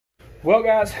Well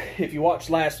guys, if you watched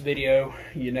last video,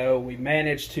 you know we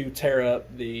managed to tear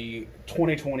up the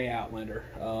 2020 Outlander.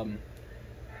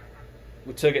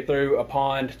 We took it through a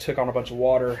pond, took on a bunch of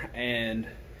water, and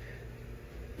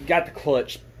got the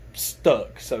clutch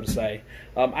stuck, so to say.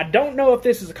 I don't know if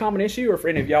this is a common issue or if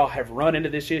any of y'all have run into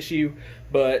this issue,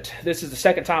 but this is the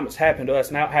second time it's happened to us.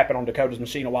 Now it happened on Dakota's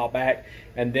machine a while back,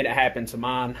 and then it happened to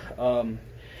mine.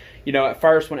 You know, at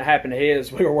first when it happened to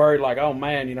his, we were worried like, oh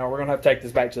man, you know, we're going to have to take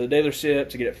this back to the dealership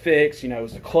to get it fixed. You know,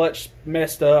 was the clutch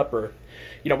messed up, or,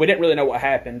 you know, we didn't really know what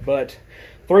happened. But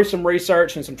through some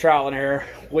research and some trial and error,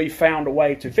 we found a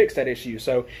way to fix that issue.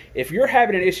 So if you're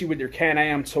having an issue with your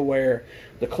Can-Am to where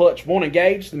the clutch won't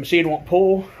engage, the machine won't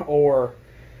pull, or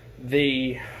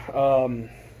the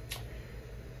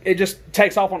it just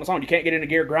takes off on its own, you can't get into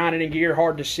gear, grinding in gear,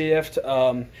 hard to shift,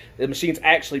 the machine's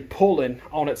actually pulling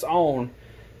on its own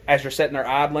as you're sitting there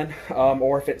idling,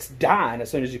 or if it's dying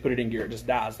as soon as you put it in gear, it just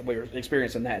dies. We were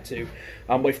experiencing that too.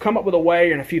 We've come up with a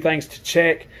way and a few things to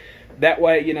check. That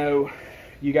way, you know,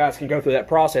 you guys can go through that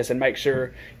process and make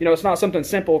sure, you know, it's not something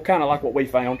simple, kind of like what we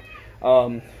found,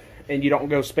 and you don't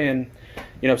go spend,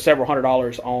 you know, several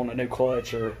 $100s on a new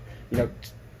clutch, or, you know,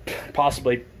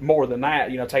 possibly more than that,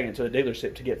 you know, taking it to the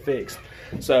dealership to get fixed.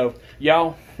 So,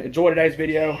 y'all, enjoy today's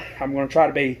video. I'm going to try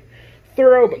to be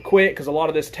thorough but quick, because a lot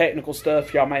of this technical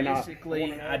stuff y'all may not.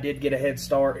 Basically, I did get a head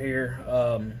start here.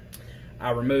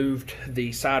 I removed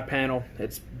the side panel.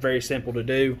 It's very simple to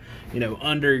do. You know,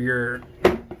 under your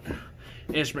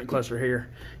instrument cluster here,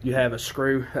 you have a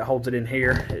screw that holds it in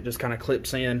here. It just kind of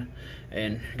clips in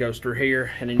and goes through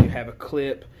here, and then you have a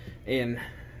clip in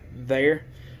there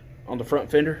on the front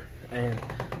fender, and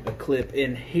a clip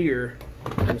in here.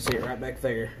 You can see it right back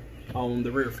there on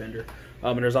the rear fender.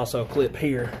 And there's also a clip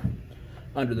here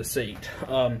under the seat.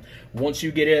 Once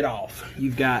you get it off,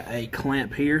 you've got a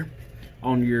clamp here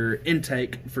on your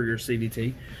intake for your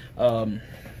CVT,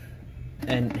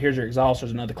 and here's your exhaust.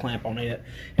 There's another clamp on it,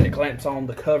 and it clamps on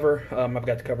the cover. I've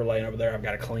got the cover laying over there. I've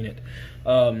got to clean it,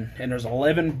 and there's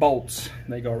 11 bolts.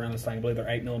 They go around this thing. I believe they're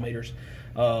 8mm,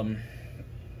 and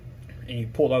you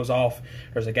pull those off.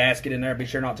 There's a gasket in there. Be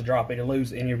sure not to drop it and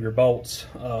lose any of your bolts,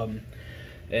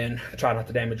 and try not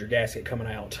to damage your gasket coming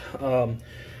out.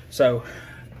 So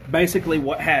basically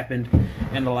what happened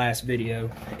in the last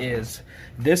video is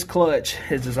this clutch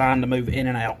is designed to move in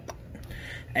and out,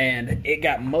 and it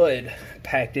got mud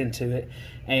packed into it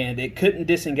and it couldn't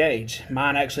disengage.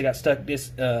 Mine actually got stuck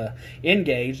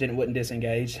engaged, and it wouldn't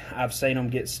disengage. I've seen them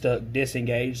get stuck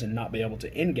disengaged and not be able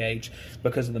to engage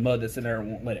because of the mud that's in there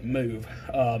and won't let it move.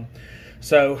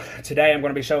 So today I'm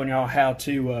going to be showing y'all how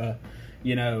to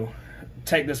you know,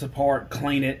 take this apart,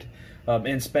 clean it,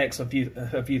 inspect a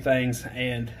few things,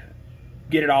 and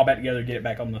get it all back together, get it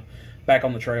back on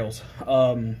the trails.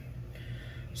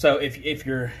 So if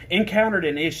you're encountered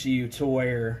an issue to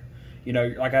where, you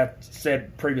know, like I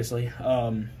said previously,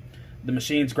 the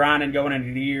machine's grinding going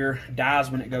into gear, dies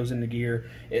when it goes into gear,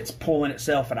 it's pulling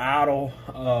itself at idle,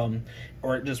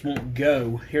 or it just won't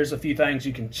go, here's a few things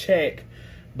you can check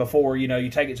before, you know, you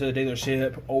take it to the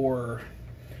dealership, or,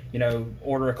 you know,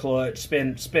 order a clutch,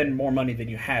 spend more money than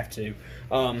you have to.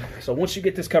 So once you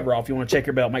get this cover off, you want to check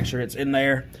your belt, make sure it's in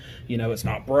there, you know, it's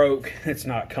not broke, it's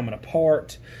not coming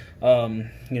apart. You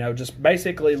know, just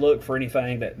basically look for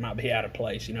anything that might be out of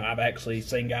place. You know, I've actually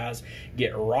seen guys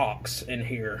get rocks in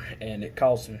here, and it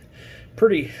caused some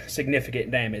pretty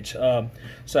significant damage.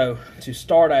 So to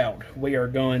start out, we are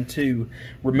going to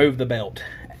remove the belt.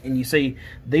 And you see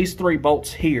these 3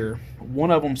 bolts here,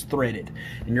 one of them's threaded,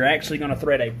 and you're actually going to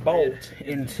thread a bolt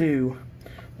into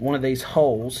one of these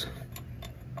holes,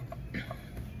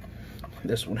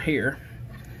 this one here.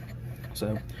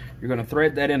 So you're going to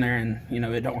thread that in there, and you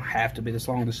know, it don't have to be this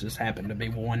long. This just happened to be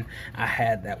one I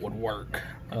had that would work.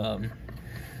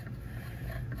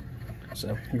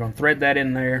 So you're going to thread that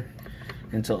in there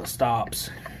until it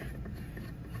stops.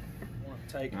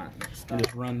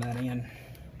 Just run that in.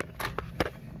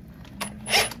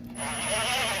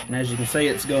 And as you can see,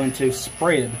 it's going to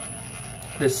spread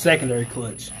this secondary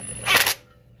clutch.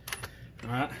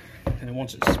 Alright, and then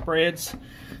once it spreads,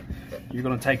 you're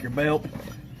going to take your belt.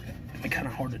 It's kind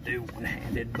of hard to do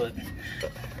one-handed, but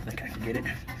I think I can get it.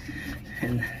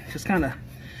 And just kind of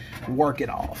work it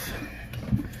off.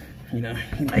 You know,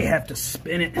 you may have to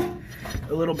spin it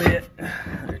a little bit.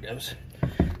 There it goes.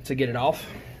 To get it off.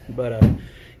 But,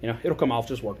 you know, it'll come off,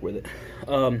 just work with it.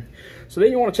 So then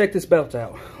you want to check this belt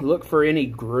out. Look for any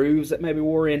grooves that maybe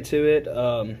wore into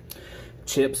it,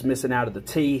 chips missing out of the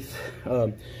teeth,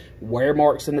 wear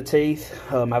marks in the teeth.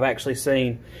 I've actually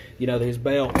seen, you know, these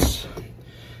belts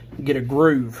get a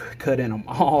groove cut in them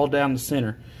all down the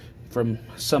center. from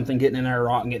something getting in there,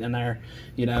 rock getting in there.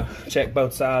 You know, check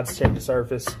both sides, check the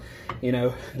surface. You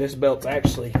know, this belt's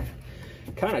actually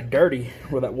kind of dirty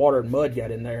where that water and mud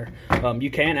got in there.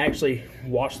 You can actually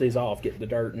wash these off, get the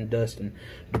dirt and dust and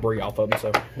debris off of them.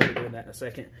 So we'll be doing that in a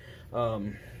second.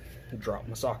 Drop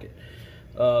my socket.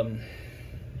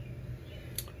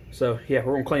 So yeah,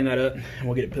 we're gonna clean that up and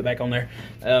we'll get it put back on there.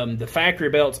 The factory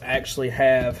belts actually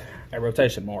have a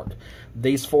rotation mark.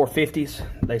 These 450s,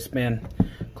 they spin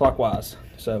clockwise.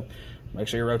 So make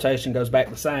sure your rotation goes back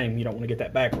the same. You don't want to get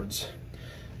that backwards.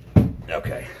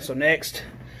 Okay, so next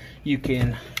you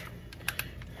can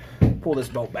pull this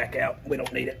bolt back out. We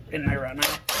don't need it in there right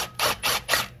now.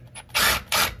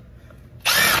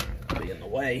 It'll be in the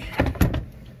way.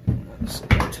 Let's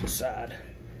set it to the side.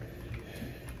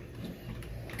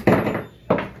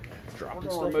 We're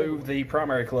going to remove the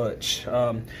primary clutch.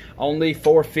 On the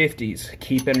 450s,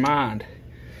 keep in mind,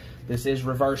 this is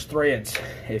reverse threads.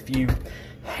 If you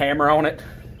hammer on it,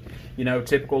 you know,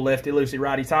 typical lefty-loosey,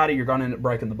 righty-tighty, you're going to end up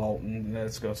breaking the bolt, and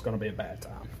it's going to be a bad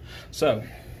time. So,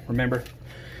 remember,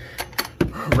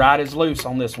 right is loose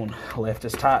on this one, left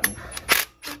is tightened.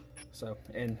 So,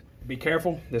 and be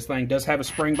careful, this thing does have a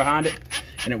spring behind it,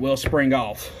 and it will spring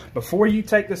off. Before you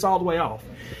take this all the way off,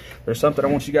 there's something I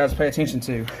want you guys to pay attention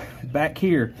to. Back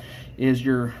here is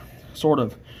your sort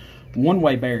of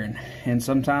one-way bearing, and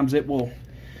sometimes it will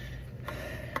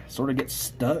sort of get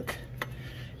stuck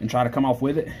and try to come off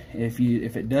with it. If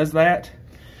it does that,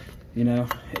 you know,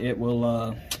 it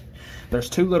will, there's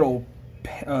two little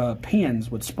pins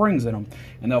with springs in them,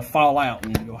 and they'll fall out,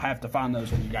 and you'll have to find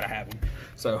those when you gotta have them.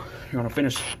 So you're gonna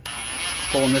finish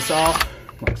pulling this off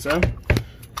like so.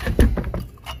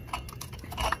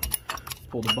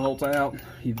 Pull the bolt out.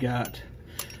 You've got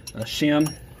a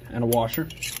shim and a washer.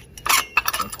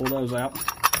 So pull those out.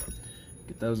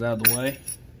 Get those out of the way.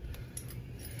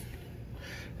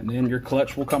 And then your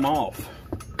clutch will come off.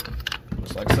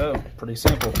 Just like so. Pretty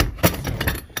simple.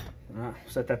 Alright,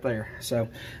 set that there. So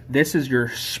this is your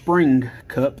spring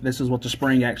cup. This is what the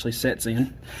spring actually sets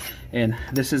in. And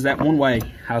this is that one way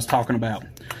I was talking about.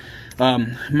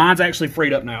 Mine's actually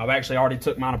freed up now. I've actually already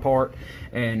took mine apart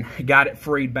and got it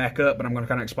freed back up, but I'm going to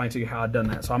kind of explain to you how I've done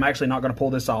that. So I'm actually not going to pull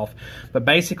this off. But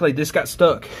basically, this got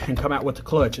stuck and come out with the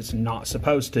clutch. It's not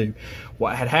supposed to.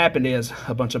 What had happened is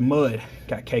a bunch of mud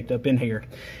got caked up in here,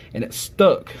 and it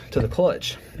stuck to the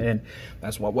clutch. And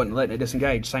that's what wasn't letting it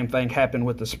disengage. Same thing happened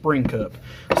with the spring cup.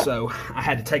 So I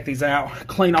had to take these out,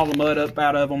 clean all the mud up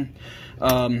out of them.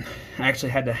 I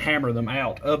actually had to hammer them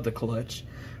out of the clutch.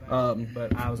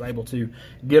 But I was able to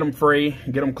get them free,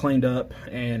 get them cleaned up,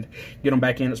 and get them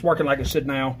back in. It's working like it should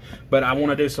now, but I want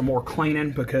to do some more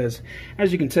cleaning because,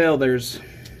 as you can tell, there's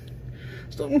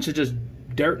still a bunch of just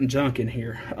dirt and junk in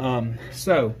here.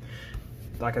 So,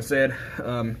 like I said,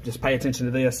 just pay attention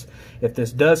to this. If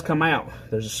this does come out,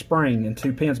 there's a spring and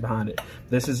two pins behind it.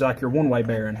 This is like your one-way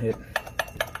bearing. It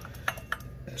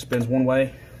spins one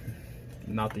way,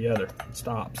 not the other. It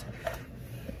stops.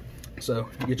 So,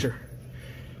 you get your...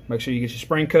 Make sure you get your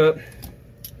spring cup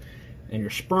and your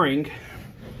spring.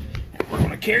 We're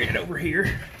going to carry it over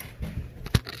here.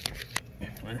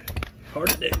 Hard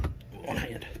to do with one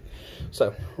hand.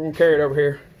 So we're going to carry it over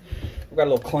here. We've got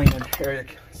a little cleaning area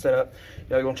set up.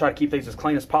 You're going to try to keep these as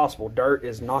clean as possible. Dirt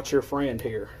is not your friend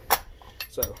here.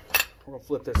 So we're going to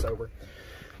flip this over.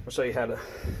 I'll show you how to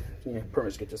pretty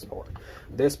much get this apart.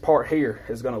 This part here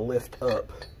is going to lift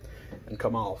up and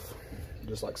come off,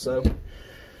 just like so.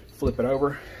 Flip it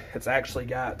over. It's actually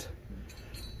got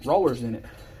rollers in it,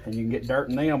 and you can get dirt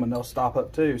in them and they'll stop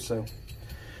up too. So,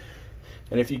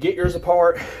 and if you get yours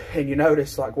apart and you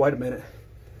notice, like, wait a minute,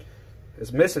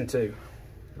 it's missing two.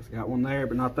 It's got one there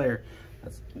but not there.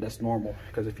 That's normal,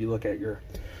 because if you look at your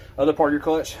other part of your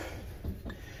clutch,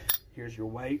 here's your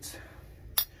weights.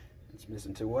 It's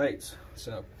missing two weights.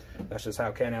 So that's just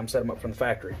how Can-Am set them up from the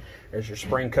factory. There's your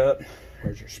spring cup.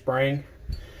 There's your spring.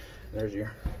 There's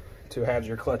your two halves of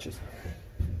your clutches.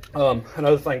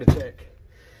 Another thing to check.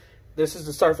 This is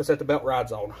the surface that the belt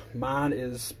rides on. Mine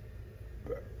is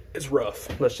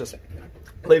rough. Let's just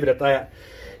leave it at that.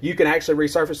 You can actually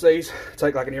resurface these.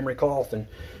 Take like an emery cloth and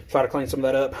try to clean some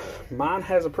of that up. Mine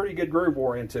has a pretty good groove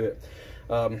bore into it.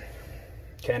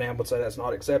 Can-Am would say that's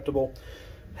not acceptable.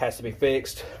 Has to be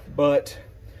fixed, but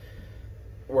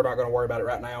we're not going to worry about it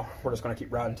right now. We're just going to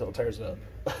keep riding until it tears it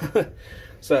up.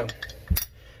 So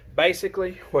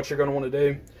basically what you're going to want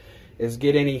to do is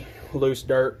get any loose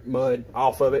dirt, mud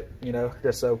off of it, you know,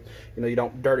 just so you know you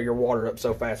don't dirty your water up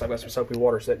so fast. I've got some soapy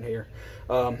water sitting here,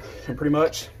 and pretty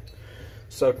much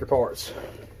soak your parts.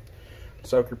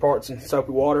 Soak your parts in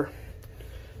soapy water.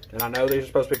 And I know these are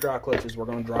supposed to be dry clutches. We're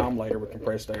going to dry them later with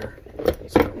compressed air.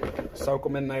 So soak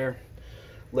them in there.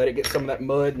 Let it get some of that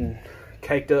mud and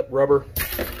caked up rubber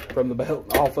from the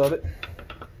belt off of it.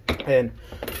 And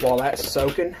while that's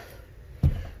soaking,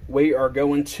 we are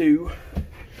going to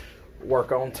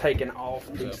work on taking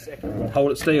off the second one.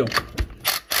 Hold it still.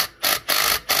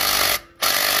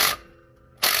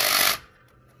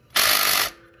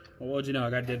 Well, what'd you know? I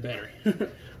got a dead battery.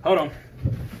 Hold on.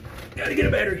 Gotta get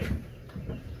a battery.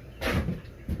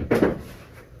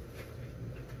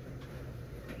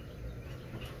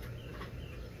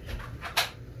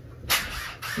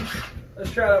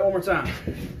 Let's try that one more time.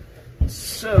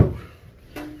 So,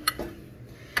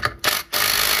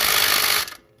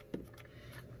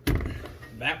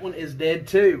 that one is dead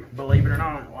too, believe it or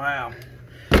not. Wow.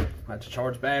 I have to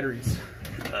charge batteries.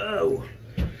 Oh.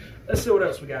 Let's see what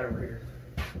else we got over here.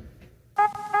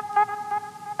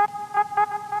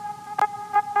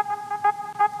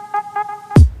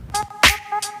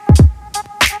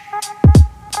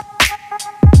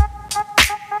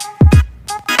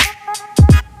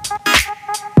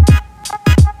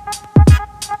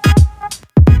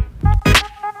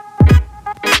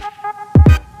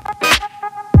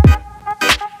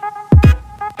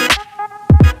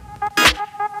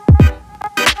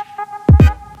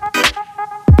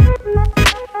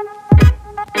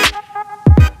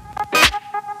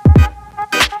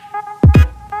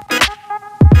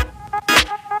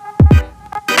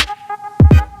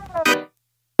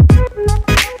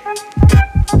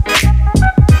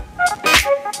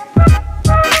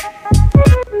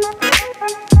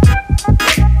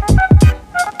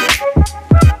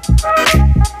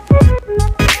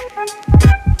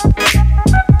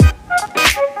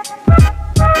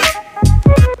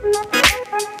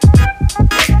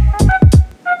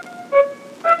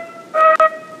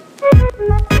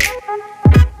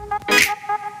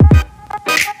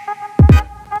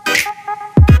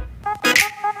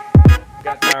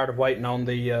 Of waiting on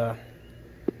the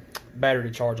battery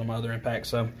to charge on my other impact,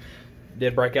 so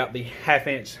did break out the 1/2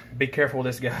 inch. Be careful with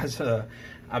this, guys.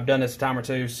 I've done this a time or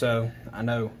two, so I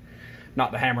know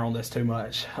not to hammer on this too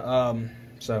much.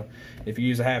 So if you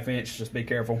use a 1/2 inch, just be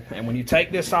careful. And when you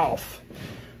take this off,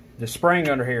 the spring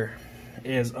under here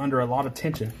is under a lot of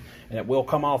tension, and it will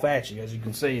come off at you. As you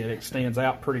can see, it extends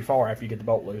out pretty far after you get the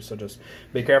bolt loose, so just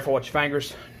be careful with your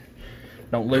fingers.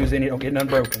 Don't lose any, don't get none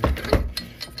broken.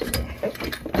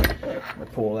 We'll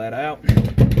pull that out.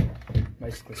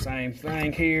 Basically same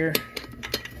thing here,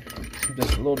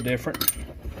 just a little different.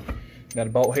 Got a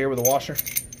bolt here with a washer.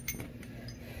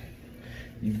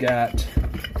 You've got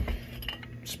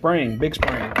spring, big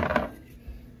spring.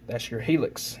 That's your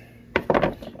helix.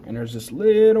 And there's this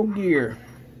little gear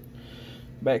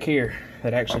back here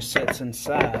that actually sits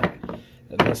inside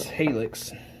of this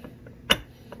helix,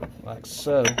 like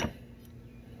so.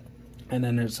 And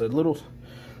then there's a little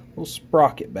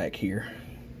sprocket back here.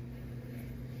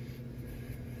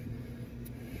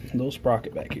 Little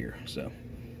sprocket back here. So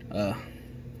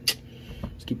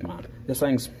just keep in mind, this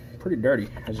thing's pretty dirty,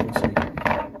 as you can see.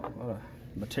 A lot of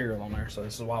material on there, so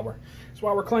this is why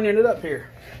we're cleaning it up here.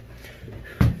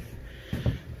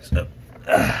 So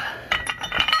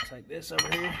take this over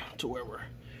here to where we're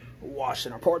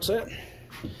washing our parts at.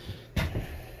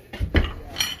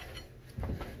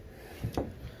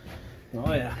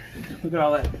 Oh yeah, look at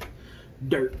all that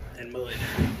dirt and mud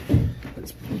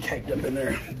that's caked up in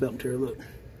there. Bumped here, look.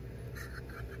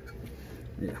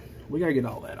 Yeah, we gotta get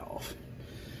all that off.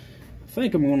 I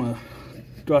think I'm gonna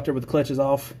go out there with the clutches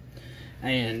off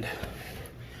and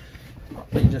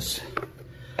just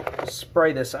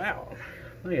spray this out.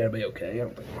 I think it'll be okay. I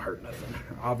don't think it'll hurt nothing.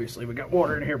 Obviously, we got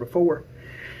water in here before.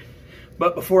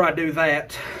 But before I do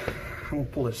that, I'm gonna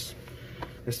pull this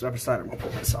other side. I'm gonna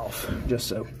pull this off just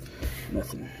so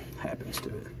nothing happens to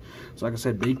it. So like I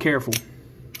said, be careful.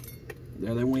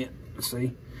 There they went.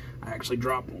 See, I actually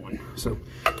dropped one. So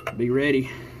be ready,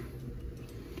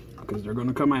 because they're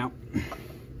gonna come out.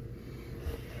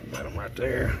 Got them right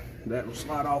there. That will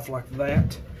slide off like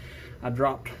that. I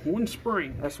dropped one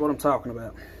spring. That's what I'm talking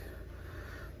about.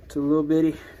 2 little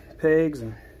bitty pegs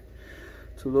and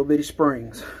 2 little bitty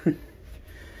springs.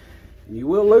 You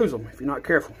will lose them if you're not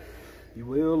careful. You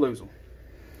will lose them.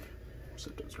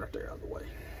 Set those right there out of the way.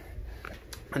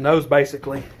 And those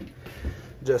basically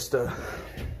just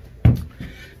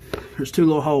there's 2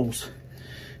 little holes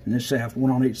in this shaft,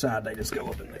 one on each side. They just go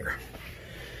up in there.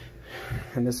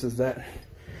 And this is that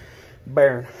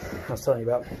bearing I was telling you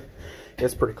about.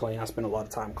 It's pretty clean. I spent a lot of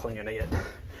time cleaning it.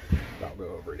 I'll go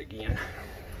over it again.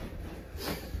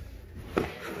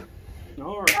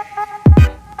 All right.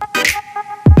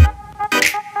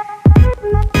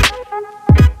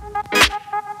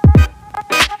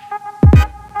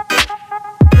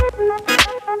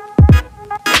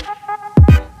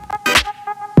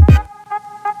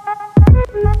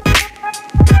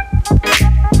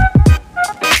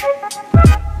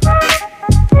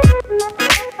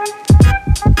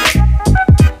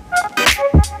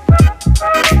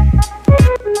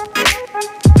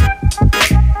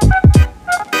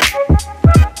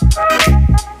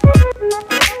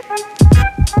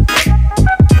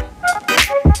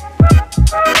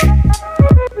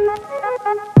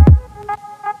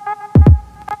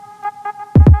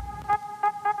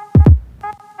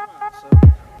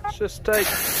 just take, I'm gonna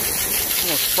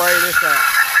spray this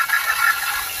out.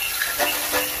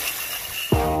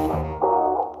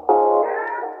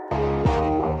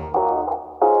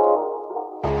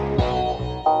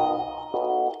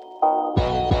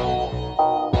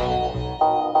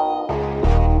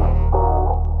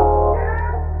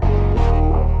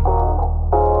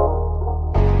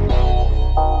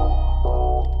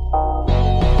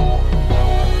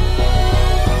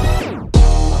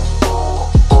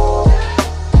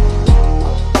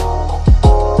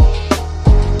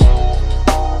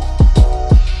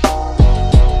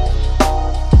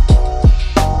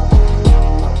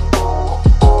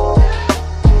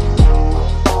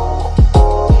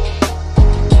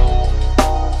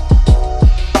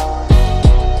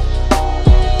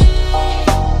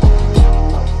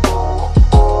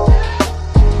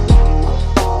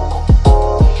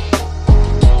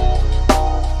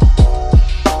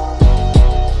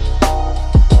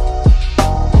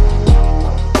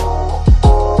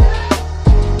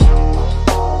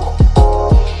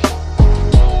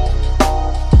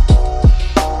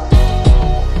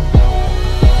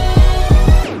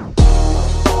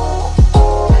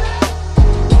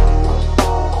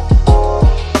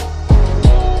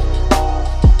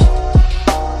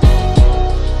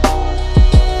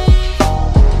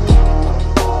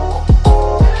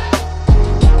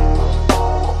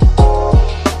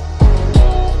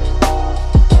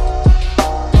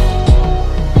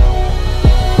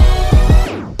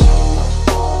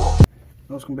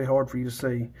 It's going to be hard for you to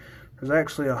see. There's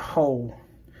actually a hole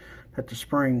that the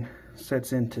spring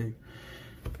sets into.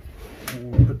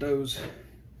 And we'll put those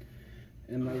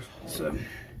in those. So,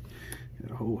 got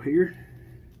a hole here.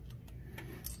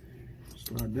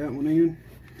 Slide that one in.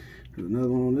 There's another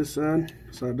one on this side.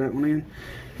 Slide that one in.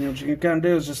 And what you can kind of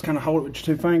do is just kind of hold it with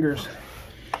your two fingers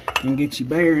and get your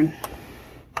bearing.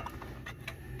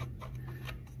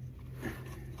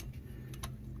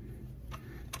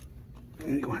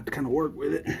 And you're going to have to kind of work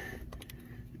with it.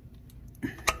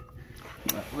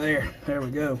 Right there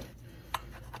we go.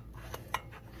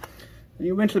 And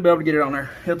you'll eventually be able to get it on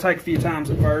there. It'll take a few times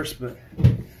at first, but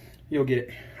you'll get it,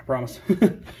 I promise.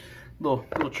 little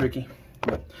tricky.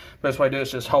 But best way to do it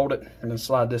is just hold it and then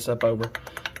slide this up over.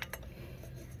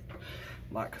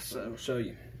 Like so, I'll show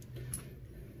you.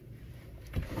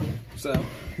 So,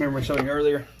 remember I showed you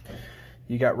earlier,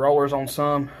 you got rollers on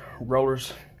some,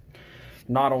 rollers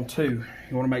not on two.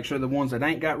 You want to make sure the ones that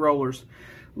ain't got rollers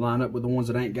line up with the ones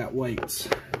that ain't got weights.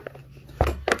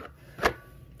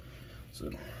 So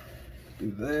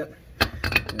do that,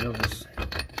 and it'll just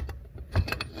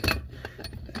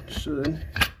should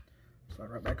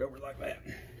slide right back over like that.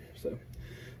 So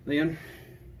then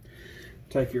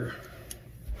take your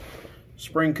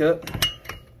spring cup,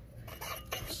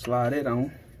 slide it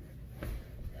on.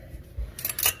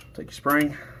 Take your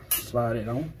spring, slide it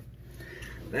on.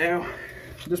 Now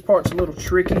this part's a little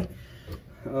tricky.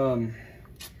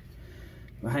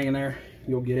 Hanging there,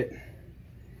 you'll get it.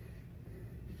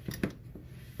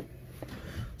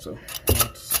 So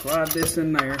slide this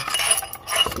in there,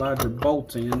 slide your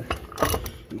bolt in,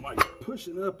 and while you're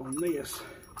pushing up on this,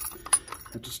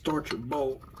 you have to start your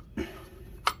bolt.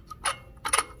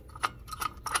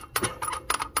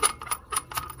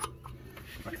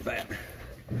 Like that.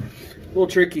 A little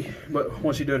tricky, but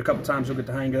once you do it a couple times, you'll get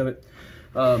the hang of it.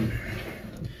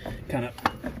 Kind of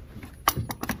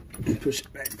push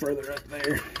it back further up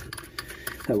there.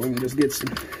 That way we can just get some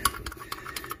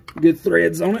good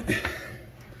threads on it.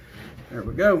 There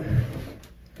we go.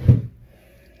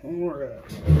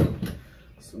 Alright.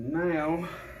 So now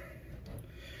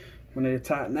we need to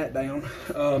tighten that down.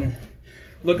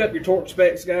 Look up your torque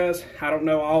specs, guys. I don't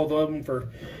know all of them for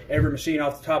every machine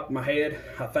off the top of my head.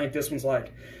 I think this one's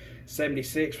like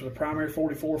 76 for the primary,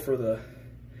 44 for the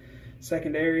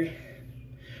secondary.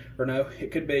 Or no,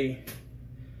 it could be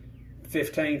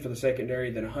 15 for the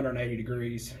secondary, then 180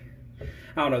 degrees. I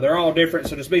don't know, they're all different,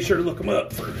 so just be sure to look them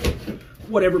up for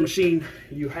whatever machine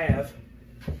you have.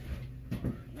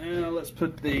 Now let's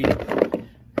put the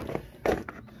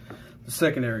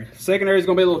secondary. Secondary is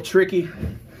going to be a little tricky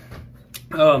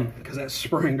because that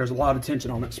spring, there's a lot of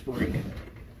tension on that spring.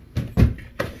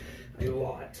 A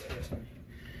lot.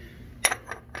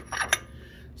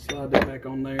 Slide that back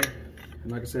on there.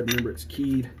 And like I said, remember it's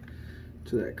keyed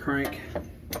to that crank.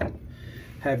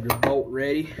 Have your bolt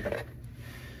ready.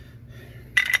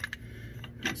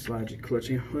 And slide your clutch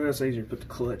in. Well, it's easier to put the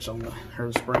clutch on the,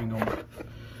 or the spring on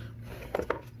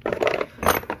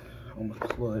the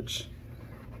clutch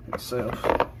itself.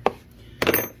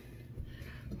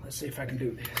 Let's see if I can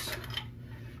do this.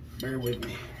 Bear with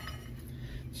me.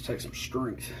 Let's take some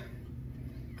strength.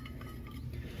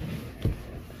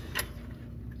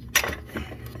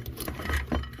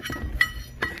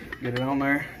 Get it on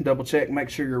there, double check, make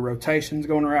sure your rotation's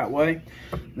going the right way.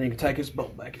 Then you can take this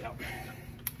bolt back out.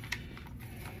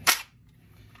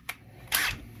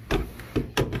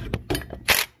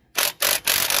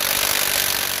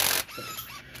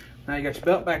 Now you got your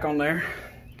belt back on there.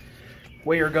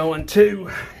 We are going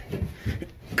to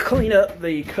clean up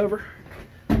the cover.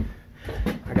 I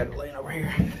got it laying over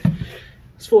here.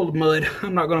 It's full of mud.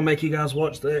 I'm not gonna make you guys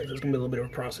watch that. There's gonna be a little bit of a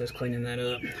process cleaning that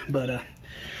up. But I'm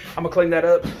gonna clean that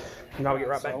up and I'll get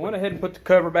right back. I went ahead and put the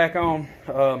cover back on.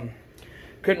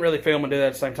 Couldn't really film and do that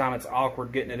at the same time. It's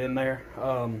awkward getting it in there.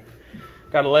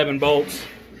 Got 11 bolts.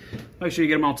 Make sure you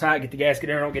get them on tight, get the gasket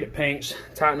in there, don't get it pinched.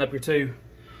 Tighten up your 2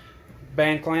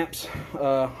 band clamps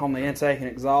on the intake and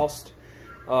exhaust.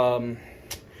 One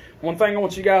thing I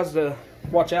want you guys to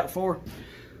watch out for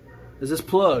is this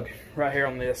plug right here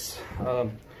on this. I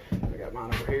got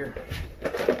mine over here.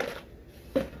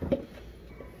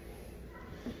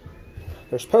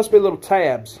 There's supposed to be little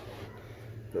tabs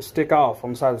that stick off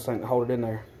on the side of this thing to hold it in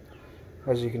there.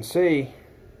 As you can see,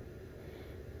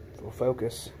 it'll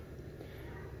focus.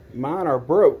 Mine are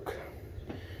broke.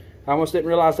 I almost didn't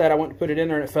realize that. I went to put it in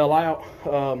there and it fell out.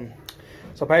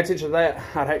 So pay attention to that.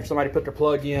 I'd hate for somebody to put their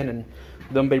plug in and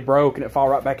them be broke and it fall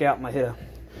right back out and they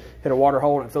hit a water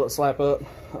hole and feel it slap up.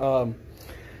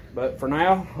 But for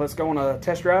now, let's go on a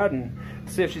test ride and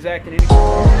see if she's acting any.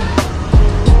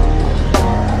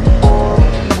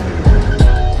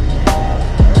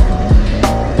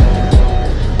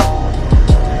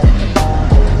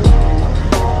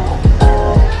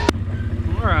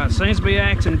 Alright, seems to be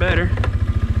acting better.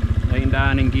 Ain't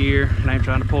dying in gear, it ain't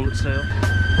trying to pull itself.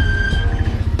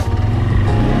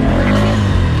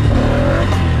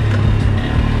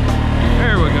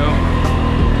 There we go.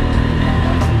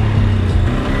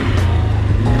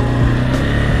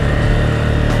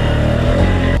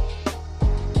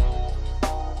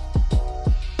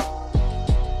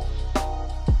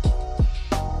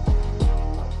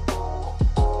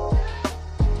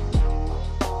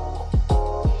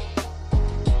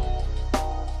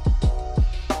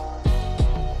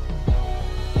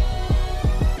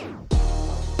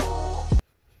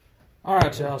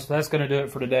 Alright y'all, so that's going to do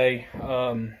it for today.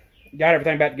 Got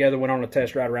everything back together, went on a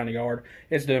test ride around the yard.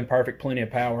 It's doing perfect, plenty of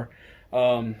power.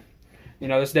 You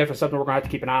know, this is definitely something we're going to have to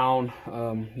keep an eye on.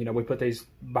 You know, we put these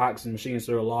bikes and machines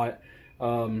through a lot.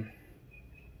 You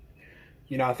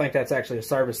know, I think that's actually a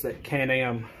service that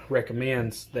Can-Am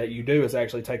recommends that you do, is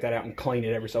actually take that out and clean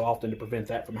it every so often to prevent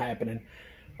that from happening.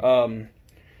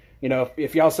 You know,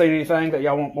 if y'all see anything that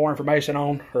y'all want more information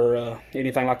on or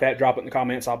anything like that, drop it in the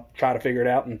comments. I'll try to figure it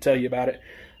out and tell you about it.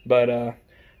 But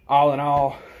all in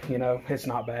all, you know, it's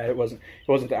not bad. It wasn't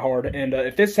that hard. And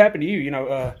if this happened to you, you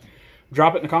know,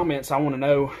 drop it in the comments. I want to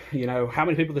know, you know, how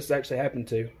many people this actually happened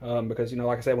to. Because, you know,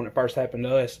 like I said, when it first happened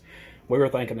to us, we were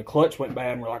thinking the clutch went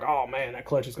bad. And we're like, oh, man, that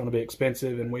clutch is going to be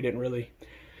expensive. And we didn't really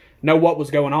know what was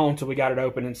going on until we got it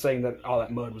open and seen that all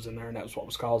that mud was in there, and that was what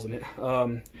was causing it.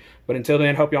 But until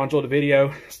then, hope y'all enjoyed the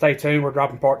video. Stay tuned. We're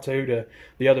dropping part 2 to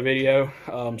the other video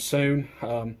soon,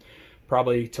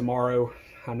 probably tomorrow.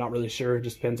 I'm not really sure. It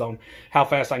just depends on how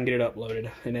fast I can get it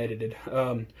uploaded and edited.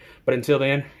 But until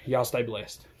then, y'all stay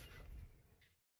blessed.